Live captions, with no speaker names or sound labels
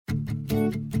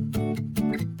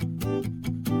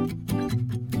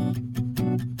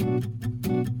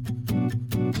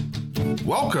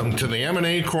Welcome to the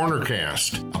M&A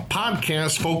Cornercast, a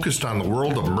podcast focused on the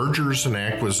world of mergers and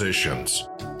acquisitions,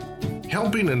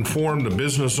 helping inform the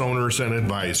business owners and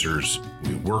advisors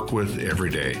we work with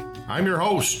every day. I'm your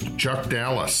host, Chuck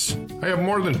Dallas. I have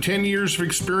more than 10 years of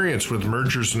experience with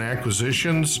mergers and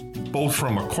acquisitions, both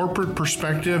from a corporate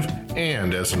perspective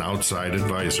and as an outside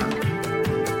advisor.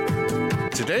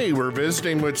 Today, we're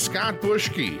visiting with Scott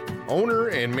Bushkie, owner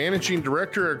and managing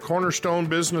director at Cornerstone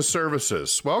Business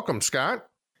Services. Welcome, Scott.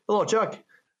 Hello, Chuck.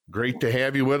 Great to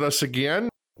have you with us again.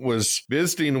 Was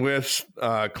visiting with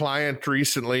a client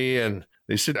recently, and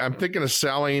they said, I'm thinking of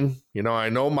selling. I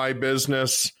know my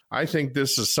business. I think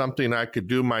this is something I could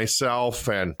do myself,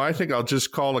 and I think I'll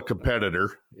just call a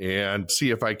competitor and see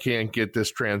if I can't get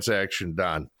this transaction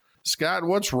done. Scott,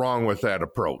 what's wrong with that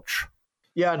approach?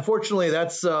 Yeah, unfortunately,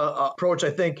 that's an approach I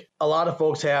think a lot of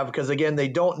folks have because, again, they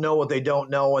don't know what they don't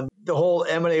know. And the whole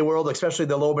M&A world, especially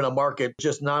the low middle market,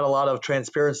 just not a lot of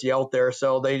transparency out there.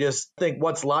 So they just think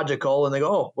what's logical and they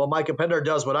go, oh, well, my competitor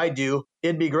does what I do.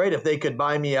 It'd be great if they could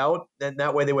buy me out. And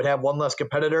that way they would have one less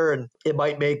competitor and it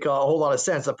might make a whole lot of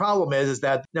sense. The problem is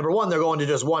that, number one, they're going to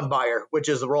just one buyer, which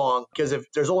is wrong. Because if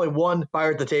there's only one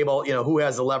buyer at the table, who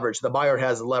has the leverage? The buyer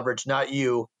has the leverage, not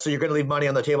you. So you're going to leave money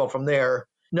on the table from there.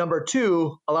 Number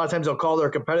two, a lot of times they'll call their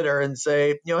competitor and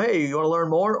say, hey, you want to learn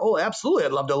more? Oh, absolutely.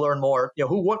 I'd love to learn more.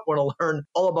 Who wouldn't want to learn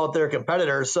all about their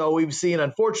competitor? So we've seen,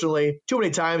 unfortunately, too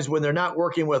many times when they're not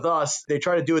working with us, they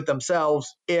try to do it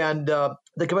themselves. And the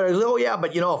competitor says, oh, yeah,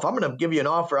 but if I'm going to give you an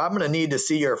offer, I'm going to need to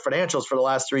see your financials for the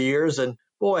last 3 years. And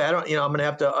boy, I'm going to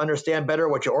have to understand better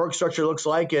what your org structure looks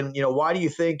like. And, why do you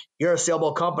think you're a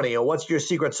saleable company? Or what's your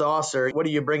secret sauce? Or what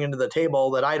do you bring into the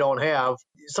table that I don't have?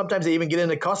 Sometimes they even get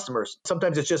into customers.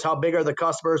 Sometimes it's just how big are the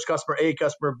customers, customer A,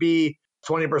 customer B,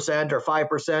 20% or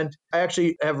 5%. I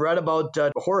actually have read about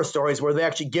horror stories where they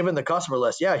actually given the customer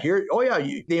list. Yeah, here, oh yeah,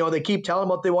 they keep telling them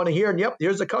what they want to hear. And yep,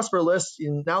 here's the customer list.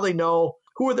 And now they know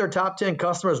who are their top 10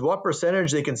 customers, what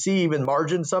percentage. They can see even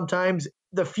margin sometimes.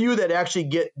 The few that actually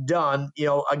get done,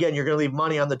 again, you're going to leave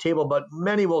money on the table, but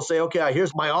many will say, okay,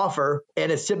 here's my offer.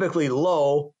 And it's typically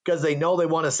low because they know they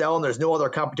want to sell and there's no other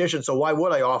competition. So why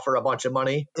would I offer a bunch of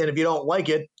money? And if you don't like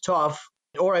it, tough.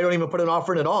 Or I don't even put an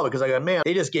offer in at all because I go, man,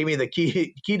 they just gave me the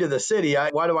key to the city.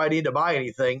 Why do I need to buy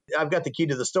anything? I've got the key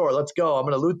to the store. Let's go. I'm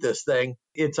going to loot this thing.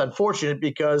 It's unfortunate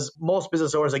because most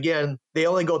business owners, again, they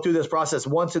only go through this process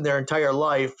once in their entire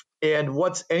life. And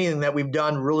what's anything that we've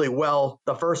done really well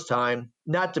the first time,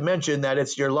 not to mention that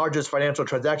it's your largest financial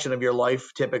transaction of your life,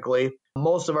 typically.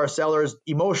 Most of our sellers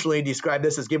emotionally describe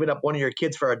this as giving up one of your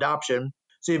kids for adoption.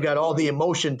 So you've got all the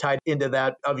emotion tied into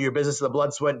that of your business, the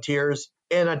blood, sweat, and tears.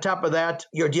 And on top of that,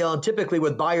 you're dealing typically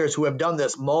with buyers who have done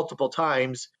this multiple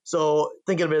times. So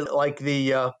think of it like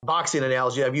the boxing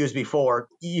analogy I've used before.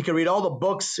 You can read all the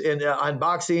books on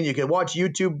boxing. You can watch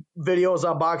YouTube videos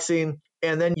on boxing.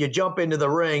 And then you jump into the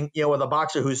ring, with a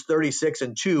boxer who's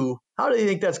 36-2. How do you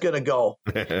think that's going to go?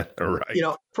 Right.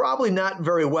 Probably not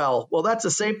very well. Well, that's the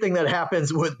same thing that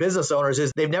happens with business owners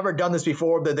is they've never done this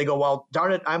before, but they go, well,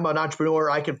 darn it, I'm an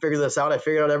entrepreneur. I can figure this out. I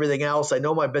figured out everything else. I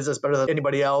know my business better than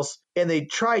anybody else. And they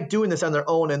try doing this on their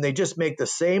own and they just make the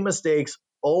same mistakes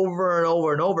over and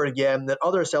over and over again that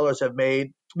other sellers have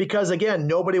made. Because again,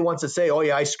 nobody wants to say, oh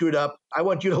yeah, I screwed up. I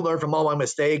want you to learn from all my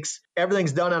mistakes.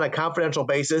 Everything's done on a confidential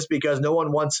basis because no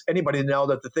one wants anybody to know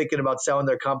that they're thinking about selling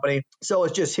their company. So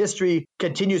it's just history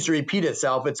continues to repeat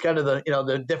itself. It's kind of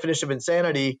the definition of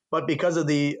insanity, but because of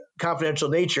the confidential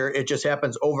nature, it just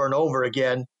happens over and over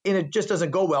again. And it just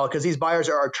doesn't go well because these buyers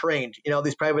are trained.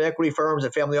 These private equity firms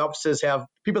and family offices have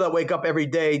people that wake up every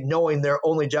day knowing their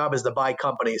only job is to buy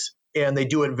companies. And they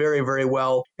do it very, very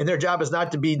well. And their job is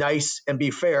not to be nice and be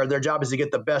fair. Their job is to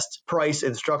get the best price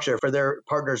and structure for their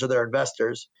partners or their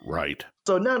investors. Right.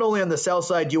 So not only on the sell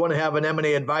side, do you want to have an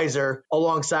M&A advisor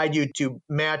alongside you to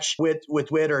match wit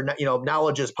or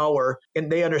knowledge is power. And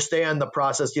they understand the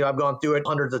process. I've gone through it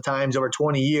hundreds of times over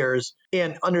 20 years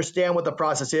and understand what the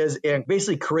process is and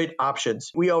basically create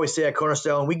options. We always say at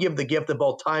Cornerstone, we give the gift of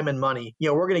both time and money.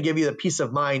 We're going to give you the peace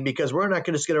of mind because we're not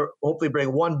just going to hopefully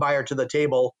bring one buyer to the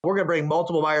table. We're going to bring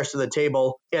multiple buyers to the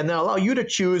table and then allow you to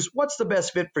choose what's the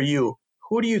best fit for you.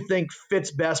 Who do you think fits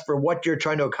best for what you're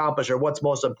trying to accomplish or what's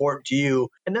most important to you?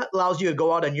 And that allows you to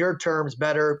go out on your terms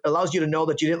better. It allows you to know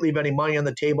that you didn't leave any money on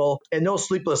the table and no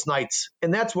sleepless nights.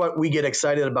 And that's what we get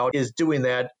excited about is doing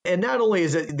that. And not only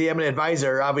is it the M&A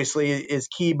advisor obviously is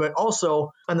key, but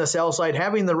also on the sales side,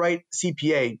 having the right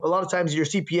CPA. A lot of times your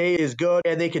CPA is good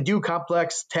and they can do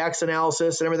complex tax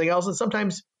analysis and everything else. And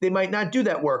sometimes they might not do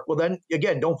that work. Well, then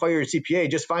again, don't fire your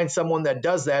CPA. Just find someone that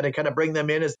does that and kind of bring them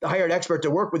in as the hired expert to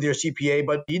work with your CPA CPA,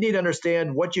 but you need to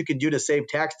understand what you can do to save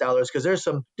tax dollars, because there's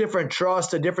some different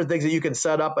trusts and different things that you can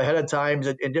set up ahead of time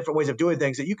and different ways of doing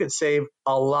things that you can save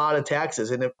a lot of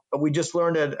taxes. And we just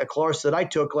learned at a course that I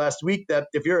took last week that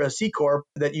if you're a C Corp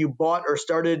that you bought or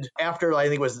started after, I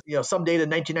think it was some date in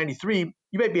 1993,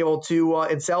 you might be able to,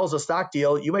 and sell as a stock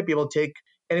deal, you might be able to take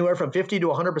anywhere from 50 to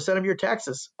 100% of your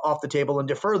taxes off the table and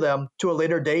defer them to a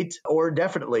later date or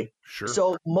indefinitely. Sure.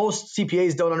 So most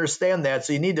CPAs don't understand that.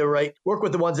 So you need to work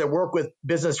with the ones that work with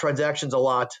business transactions a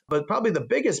lot. But probably the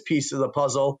biggest piece of the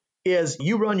puzzle is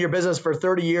you run your business for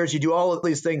 30 years. You do all of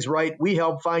these things right. We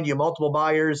help find you multiple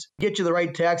buyers, get you the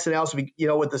right tax analysis.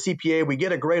 With the CPA, we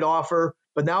get a great offer,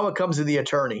 but now it comes to the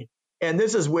attorney. And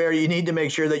this is where you need to make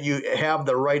sure that you have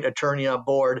the right attorney on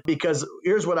board, because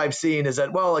here's what I've seen is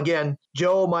that, well, again,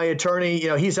 Joe, my attorney,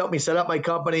 he's helped me set up my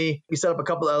company. He set up a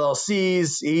couple of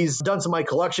LLCs. He's done some of my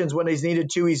collections when he's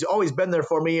needed to. He's always been there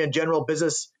for me in general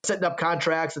business, setting up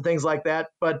contracts and things like that.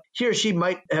 But he or she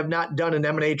might have not done an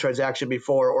M&A transaction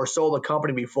before or sold a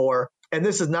company before. And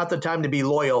this is not the time to be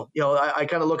loyal. I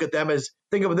kind of look at them as,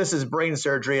 think of this as brain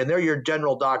surgery, and they're your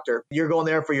general doctor. You're going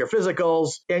there for your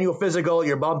physicals, annual physical,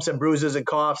 your bumps and bruises and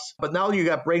coughs. But now you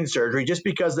got brain surgery. Just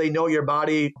because they know your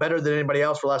body better than anybody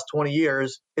else for the last 20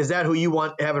 years, is that who you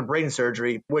want having brain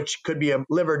surgery, which could be a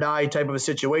live or die type of a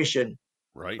situation.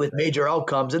 Right. With major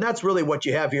outcomes. And that's really what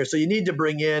you have here. So you need to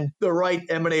bring in the right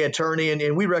M&A attorney.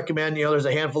 And we recommend, there's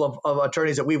a handful of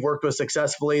attorneys that we've worked with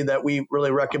successfully that we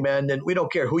really recommend. And we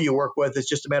don't care who you work with. It's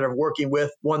just a matter of working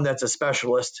with one that's a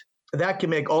specialist. That can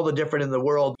make all the difference in the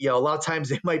world. A lot of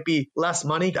times it might be less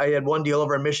money. I had one deal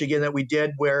over in Michigan that we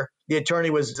did where the attorney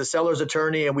was the seller's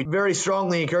attorney, and we very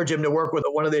strongly encourage him to work with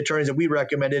one of the attorneys that we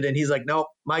recommended. And he's like, nope,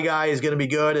 my guy is going to be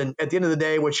good. And at the end of the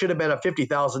day, what should have been a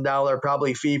 $50,000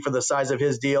 probably fee for the size of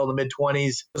his deal in the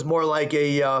mid-20s was more like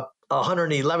a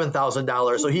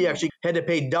 $111,000. So he actually had to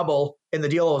pay double, and the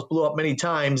deal was blew up many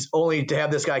times, only to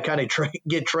have this guy kind of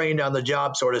get trained on the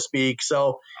job, so to speak.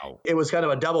 So It was kind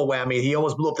of a double whammy. He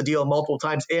almost blew up the deal multiple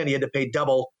times, and he had to pay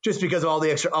double just because of all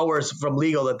the extra hours from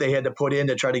legal that they had to put in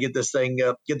to try to get this thing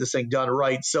done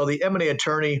right. So the M&A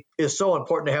attorney is so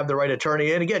important to have the right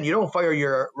attorney. And again, you don't fire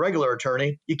your regular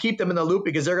attorney. You keep them in the loop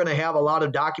because they're going to have a lot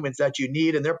of documents that you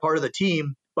need, and they're part of the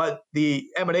team. But the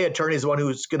M&A attorney is the one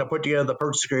who's going to put together the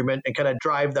purchase agreement and kind of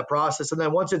drive the process. And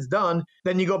then once it's done,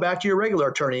 then you go back to your regular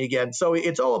attorney again. So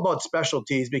it's all about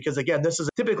specialties because, again, this is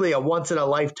typically a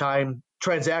once-in-a-lifetime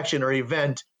transaction or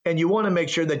event. And you want to make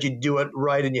sure that you do it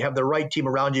right and you have the right team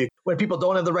around you. When people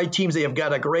don't have the right teams, they have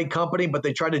got a great company, but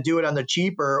they try to do it on the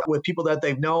cheap or with people that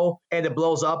they know, and it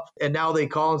blows up. And now they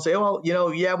call and say, oh,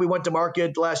 yeah, we went to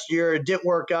market last year. It didn't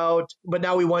work out, but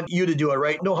now we want you to do it,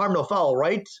 right? No harm, no foul,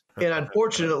 right? And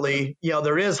unfortunately,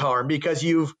 there is harm because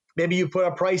maybe you put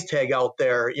a price tag out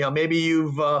there. Maybe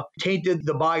you've tainted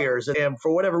the buyers, and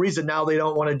for whatever reason, now they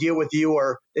don't want to deal with you,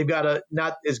 or they've got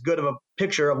not as good of a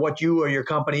picture of what you or your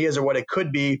company is or what it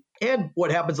could be. And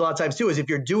what happens a lot of times too is if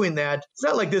you're doing that, it's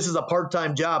not like this is a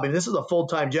part-time job. I mean, this is a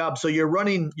full-time job. So you're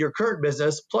running your current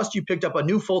business, plus you picked up a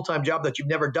new full-time job that you've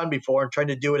never done before and trying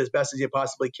to do it as best as you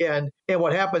possibly can. And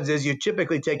what happens is you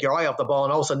typically take your eye off the ball,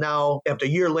 and also now, after a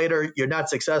year later, you're not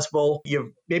successful.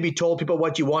 You've maybe told people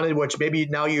what you wanted, which maybe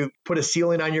now you put a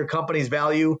ceiling on your company's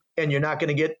value, and you're not going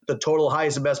to get the total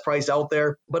highest and best price out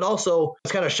there. But also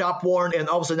it's kind of shop worn, and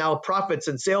all of a sudden now profits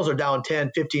and sales are down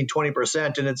 10, 15,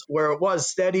 20%. And it's where it was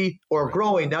steady or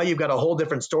growing. Now you've got a whole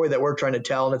different story that we're trying to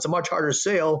tell. And it's a much harder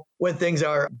sale when things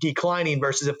are declining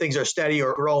versus if things are steady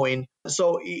or growing.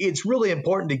 So it's really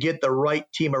important to get the right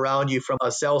team around you from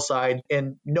a sell side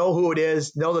and know who it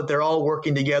is, know that they're all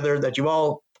working together, that you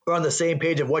all are on the same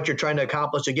page of what you're trying to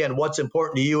accomplish. Again, what's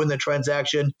important to you in the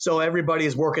transaction. So everybody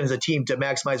is working as a team to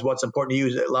maximize what's important to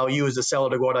you, allow you as the seller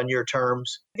to go out on your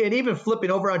terms. And even flipping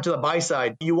over onto the buy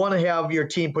side, you want to have your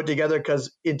team put together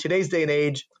because in today's day and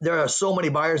age, there are so many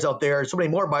buyers out there, so many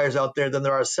more buyers out there than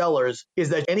there are sellers, is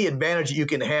that any advantage that you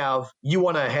can have, you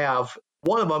want to have.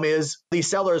 One of them is these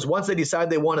sellers, once they decide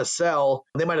they want to sell,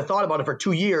 they might have thought about it for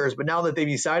 2 years, but now that they've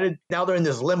decided, now they're in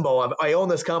this limbo. I own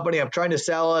this company. I'm trying to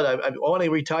sell it. I want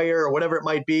to retire or whatever it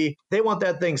might be. They want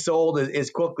that thing sold as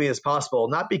quickly as possible,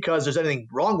 not because there's anything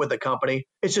wrong with the company.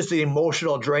 It's just the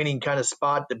emotional draining kind of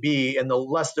spot to be, and the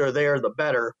less they're there, the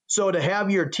better. So to have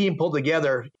your team pulled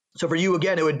together. So for you,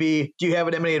 again, it would be, do you have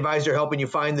an M&A advisor helping you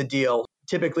find the deal?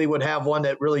 typically would have one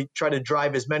that really try to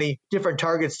drive as many different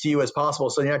targets to you as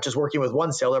possible. So you're not just working with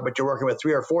one seller, but you're working with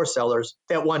 3 or 4 sellers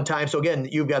at one time. So again,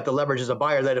 you've got the leverage as a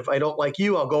buyer that if I don't like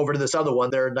you, I'll go over to this other one.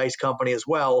 They're a nice company as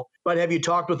well. But have you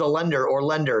talked with a lender or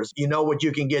lenders? You know what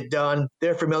you can get done.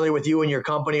 They're familiar with you and your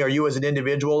company, or you as an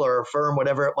individual or a firm,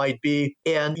 whatever it might be.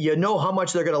 And you know how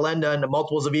much they're going to lend on the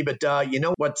multiples of EBITDA. You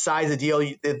know what size of deal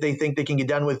that they think they can get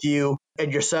done with you,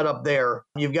 and you're set up there.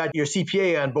 You've got your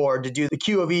CPA on board to do the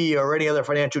Q of E or any other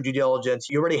financial due diligence.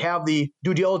 You already have the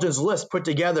due diligence list put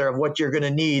together of what you're going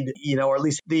to need, or at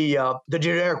least the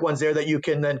generic ones there that you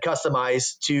can then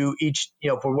customize to each,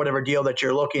 for whatever deal that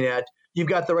you're looking at. You've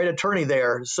got the right attorney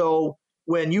there. So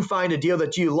when you find a deal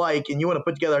that you like and you want to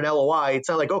put together an LOI, it's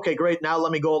not like, okay, great, now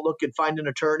let me go look and find an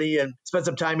attorney and spend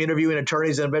some time interviewing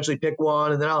attorneys and eventually pick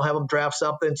one, and then I'll have them draft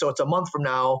something. So it's a month from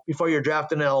now before you're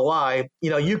drafting an LOI.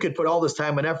 You could put all this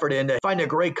time and effort in to find a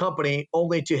great company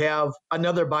only to have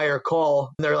another buyer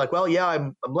call. And they're like, well, yeah,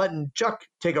 I'm letting Chuck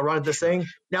take a run at this thing.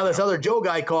 Now this other Joe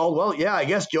guy called. Well, yeah, I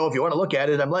guess, Joe, if you want to look at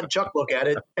it, I'm letting Chuck look at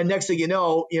it. And next thing you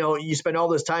know, you spend all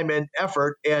this time and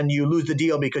effort and you lose the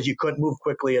deal because you couldn't move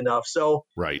quickly enough. So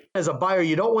right. As a buyer,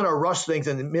 you don't want to rush things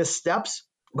and miss steps,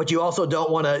 but you also don't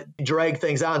want to drag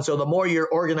things on. So the more you're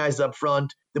organized up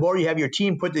front, the more you have your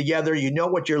team put together, you know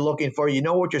what you're looking for, you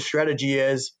know what your strategy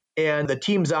is, and the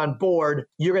team's on board,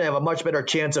 you're going to have a much better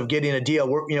chance of getting a deal.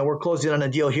 We're closing on a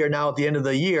deal here now at the end of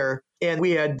the year. And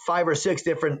we had 5 or 6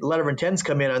 different letter of intents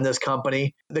come in on this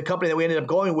company. The company that we ended up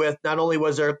going with, not only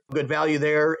was there good value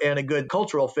there and a good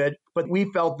cultural fit, but we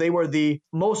felt they were the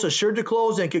most assured to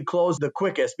close and could close the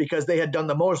quickest because they had done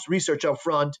the most research up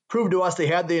front, proved to us they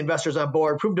had the investors on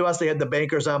board, proved to us they had the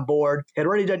bankers on board, had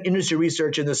already done industry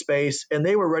research in the space, and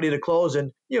they were ready to close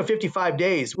in 55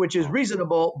 days, which is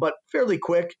reasonable, but fairly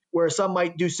quick, where some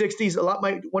might do 60s, a lot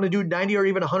might want to do 90 or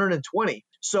even 120.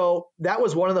 So that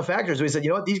was one of the factors. We said, you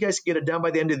know what, these guys can get it done by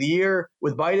the end of the year.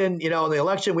 With Biden, in the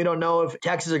election, we don't know if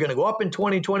taxes are going to go up in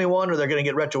 2021 or they're going to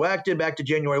get retroacted back to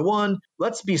January 1.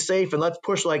 Let's be safe and let's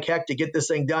push like heck to get this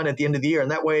thing done at the end of the year. And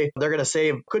that way they're going to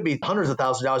save, could be hundreds of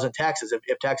thousands of dollars in taxes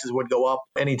if taxes would go up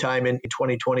anytime in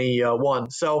 2021.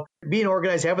 So being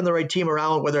organized, having the right team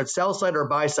around, whether it's sell side or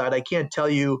buy side, I can't tell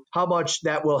you how much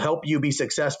that will help you be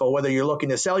successful, whether you're looking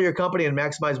to sell your company and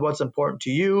maximize what's important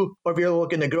to you, or if you're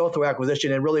looking to grow through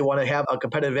acquisition and really want to have a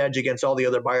competitive edge against all the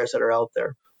other buyers that are out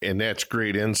there. And that's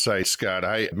great insight, Scott.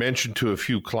 I mentioned to a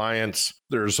few clients,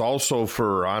 there's also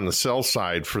on the sell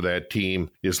side for that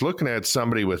team is looking at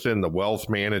somebody within the wealth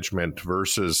management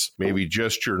versus maybe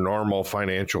just your normal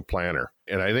financial planner.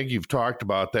 And I think you've talked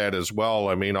about that as well.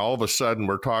 I mean, all of a sudden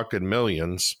we're talking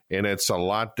millions, and it's a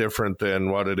lot different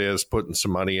than what it is putting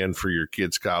some money in for your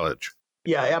kids' college.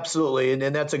 Yeah, absolutely.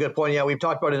 And that's a good point. Yeah, we've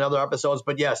talked about it in other episodes,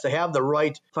 but yes, to have the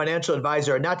right financial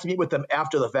advisor and not to meet with them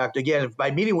after the fact. Again,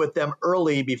 by meeting with them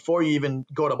early before you even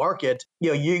go to market,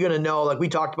 you're going to know, like we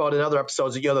talked about in other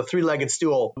episodes, the 3-legged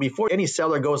stool. Before any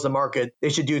seller goes to market, they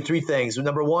should do 3 things.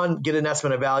 Number 1, get an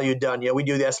estimate of value done. We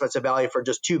do the estimates of value for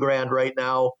just $2,000 right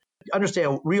now.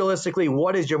 Understand realistically,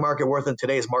 what is your market worth in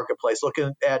today's marketplace?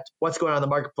 Looking at what's going on in the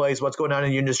marketplace, what's going on in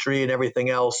the industry and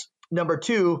everything else. Number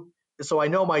 2, so I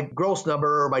know my gross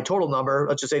number or my total number,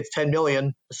 let's just say it's 10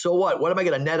 million. So what am I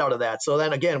going to net out of that? So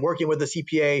then again, working with the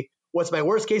CPA, what's my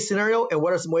worst case scenario and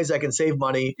what are some ways I can save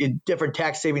money in different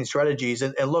tax saving strategies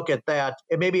and look at that.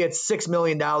 And maybe it's $6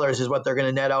 million is what they're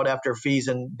going to net out after fees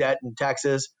and debt and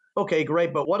taxes. Okay,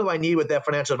 great. But what do I need with that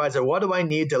financial advisor? What do I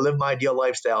need to live my ideal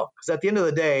lifestyle? Because at the end of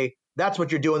the day, that's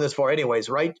what you're doing this for anyways,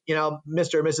 right?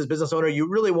 Mr. or Mrs. Business Owner, you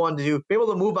really want to be able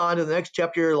to move on to the next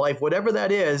chapter of your life, whatever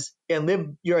that is, and live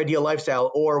your ideal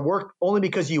lifestyle, or work only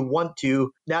because you want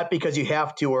to, not because you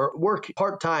have to, or work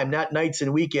part-time, not nights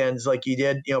and weekends like you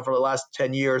did, for the last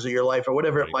 10 years of your life or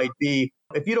whatever it might be.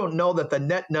 If you don't know that the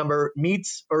net number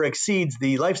meets or exceeds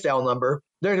the lifestyle number,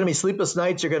 there are going to be sleepless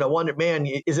nights. You're going to wonder, man,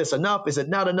 is this enough? Is it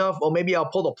not enough? Well, maybe I'll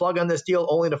pull the plug on this deal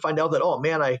only to find out that, oh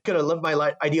man, I could have lived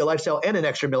my ideal lifestyle and an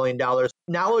extra $1 million.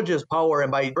 Knowledge is power.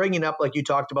 And by bringing up, like you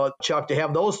talked about, Chuck, to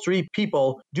have those 3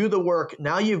 people do the work,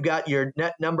 now you've got your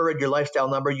net number and your lifestyle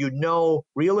number. You know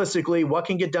realistically what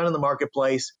can get done in the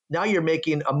marketplace. Now you're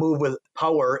making a move with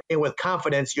power and with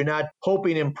confidence. You're not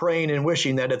hoping and praying and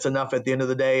wishing that it's enough at the end of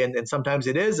the day. And sometimes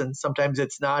it is, and sometimes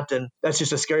it's not. And that's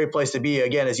just a scary place to be,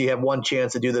 again, as you have one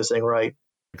chance to do this thing right.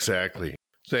 Exactly.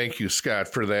 Thank you, Scott,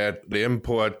 for that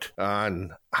input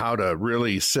on how to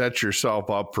really set yourself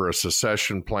up for a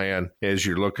succession plan as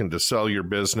you're looking to sell your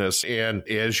business and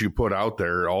as you put out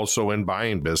there also in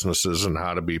buying businesses and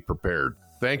how to be prepared.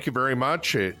 Thank you very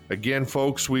much. Again,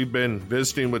 folks, we've been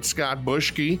visiting with Scott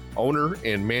Bushkie, owner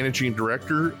and managing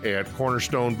director at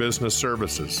Cornerstone Business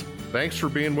Services. Thanks for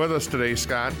being with us today,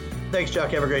 Scott. Thanks, Chuck.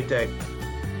 Have a great day.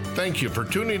 Thank you for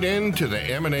tuning in to the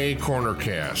M&A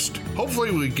Cornercast.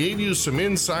 Hopefully we gave you some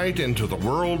insight into the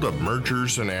world of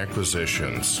mergers and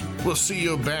acquisitions. We'll see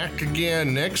you back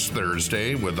again next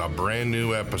Thursday with a brand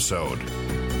new episode.